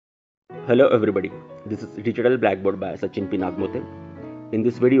Hello everybody, this is Digital Blackboard by Sachin Pinagmote. In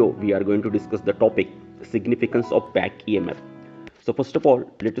this video, we are going to discuss the topic Significance of Back EMF. So first of all,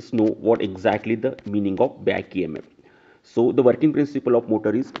 let us know what exactly the meaning of back EMF. So the working principle of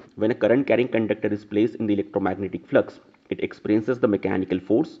motor is when a current carrying conductor is placed in the electromagnetic flux, it experiences the mechanical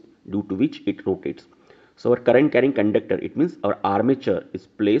force due to which it rotates. So our current carrying conductor, it means our armature is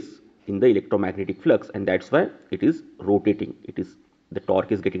placed in the electromagnetic flux, and that's why it is rotating. The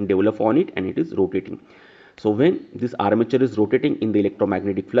torque is getting developed on it and it is rotating. So when this armature is rotating in the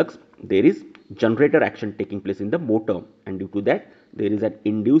electromagnetic flux, there is generator action taking place in the motor, and due to that there is an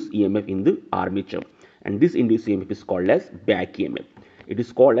induced EMF in the armature, and this induced EMF is called as back EMF. It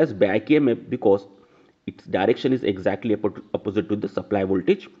is called as back EMF because its direction is exactly opposite to the supply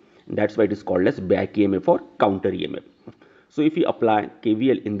voltage. That's why it is called as back EMF or counter EMF. So if we apply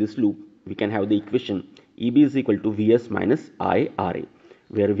KVL in this loop, we can have the equation EB is equal to Vs minus IRA,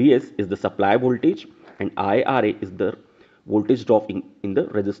 where Vs is the supply voltage and IRA is the voltage drop in the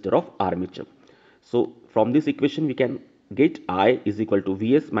resistor of armature. So from this equation we can get I is equal to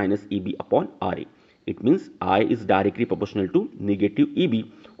Vs minus EB upon RA. It means I is directly proportional to negative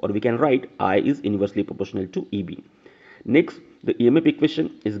EB, or we can write I is inversely proportional to EB. Next, the EMF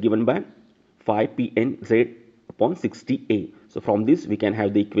equation is given by 5PNZ upon 60A. So from this we can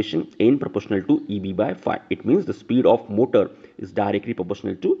have the equation N proportional to EB by 5. It means the speed of motor is directly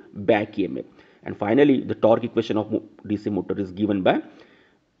proportional to back EMF. And finally, the torque equation of DC motor is given by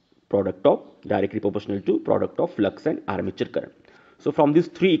product of directly proportional to product of flux and armature current. So from these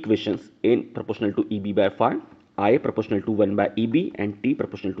three equations, N proportional to EB by 5, I proportional to 1 by EB, and T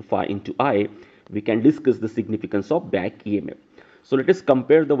proportional to 5 into I, we can discuss the significance of back EMF. So let us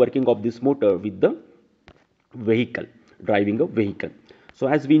compare the working of this motor with the vehicle, driving a vehicle. So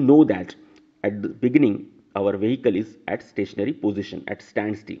as we know that at the beginning our vehicle is at stationary position, at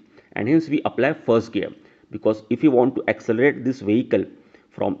standstill, and hence we apply first gear, because if you want to accelerate this vehicle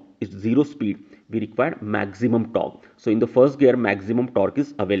from its zero speed, we require maximum torque. So in the first gear maximum torque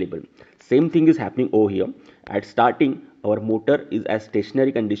is available. Same thing is happening over here. At starting our motor is at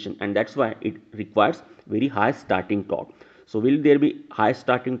stationary condition, and that's why it requires very high starting torque. So will there be high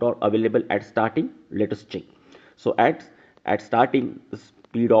starting torque available at starting? Let us check. So at starting, the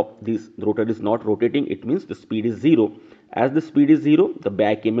speed of this rotor is not rotating. It means the speed is 0. As the speed is 0, the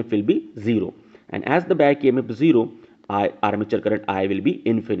back EMF will be 0, and as the back EMF is 0, armature current I will be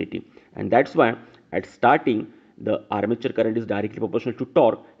infinity, and that's why at starting the armature current is directly proportional to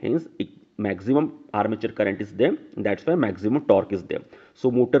torque. Hence maximum armature current is there, and that's why maximum torque is there. So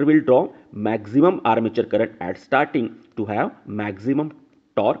motor will draw maximum armature current at starting to have maximum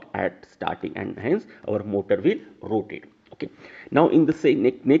torque at starting, and hence our motor will rotate. Okay, now in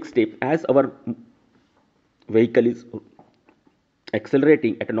the next step, as our vehicle is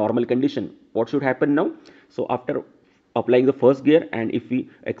accelerating at a normal condition, what should happen now? So after applying the first gear, and if we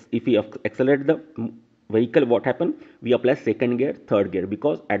accelerate the vehicle, what happen? We apply second gear, third gear,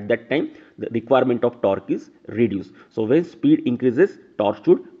 because at that time the requirement of torque is reduced. So when speed increases, torque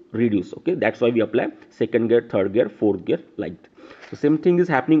should reduce. Okay, that's why we apply second gear, third gear, fourth gear, like that. So same thing is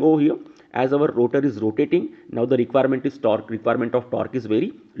happening over here. As our rotor is rotating, now the requirement of torque is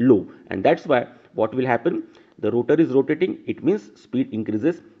very low, and that's why what will happen? The rotor is rotating, it means speed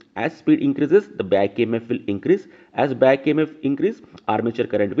increases. As speed increases, the back EMF will increase. As back EMF increase, armature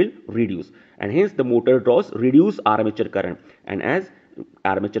current will reduce, and hence the motor draws reduced armature current, and as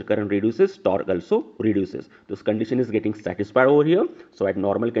armature current reduces, torque also reduces. This condition is getting satisfied over here. So at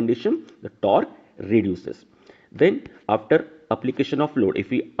normal condition, the torque reduces. Then after application of load, if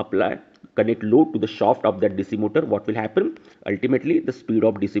we connect load to the shaft of that DC motor, what will happen? Ultimately the speed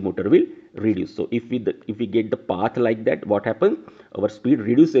of DC motor will reduce. So if we get the path like that, what happens? Our speed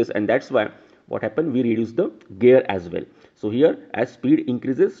reduces, and that's why what happens? We reduce the gear as well. So here, as speed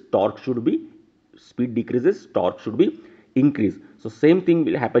increases, speed decreases, torque should be increase. So same thing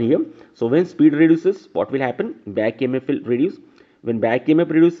will happen here. So when speed reduces, what will happen? Back EMF will reduce. When back EMF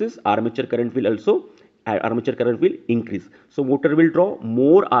reduces, armature current will increase. So motor will draw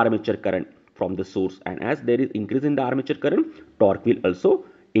more armature current from the source, and as there is increase in the armature current, torque will also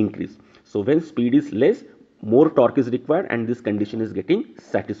increase. So when speed is less, more torque is required, and this condition is getting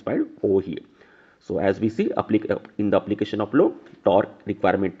satisfied over here. So as we see in the application of load, torque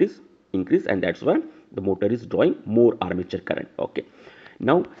requirement is increased, and that's why the motor is drawing more armature current. Okay,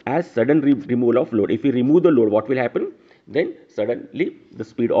 now as sudden removal of load, if we remove the load, what will happen? Then suddenly the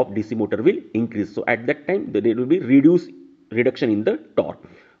speed of DC motor will increase. So at that time there will be reduction in the torque.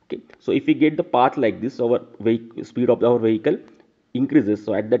 Okay, so if we get the path like this, our speed of our vehicle increases.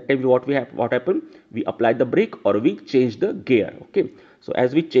 So at that time what happen? We apply the brake or we change the gear. Okay, So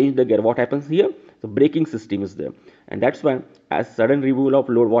as we change the gear, what happens here? The braking system is there, and that's why as sudden removal of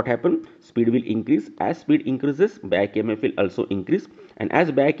load, what happens? Speed will increase. As speed increases, back EMF will also increase, and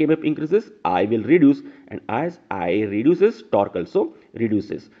as back EMF increases, I will reduce, and as I reduces, torque also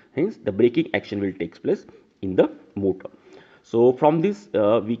reduces. Hence the braking action will take place in the motor. So from this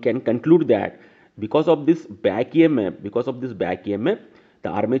we can conclude that because of this back EMF, the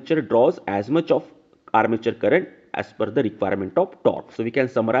armature draws as much of armature current as per the requirement of torque. So we can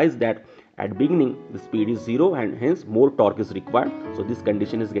summarize that at beginning the speed is 0 and hence more torque is required. So this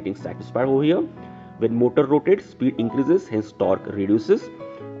condition is getting satisfied over here. When motor rotates, speed increases, hence torque reduces.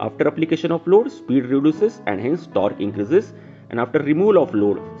 After application of load, speed reduces and hence torque increases. And after removal of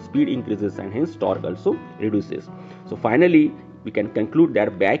load, speed increases and hence torque also reduces. So finally, we can conclude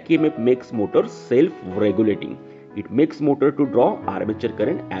that back EMF makes motor self-regulating. It makes motor to draw armature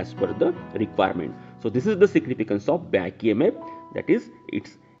current as per the requirement. So this is the significance of back EMF, that is, it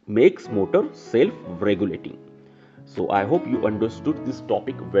makes motor self-regulating. So I hope you understood this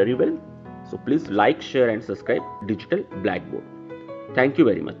topic very well. So please like, share and subscribe Digital Blackboard. Thank you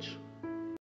very much.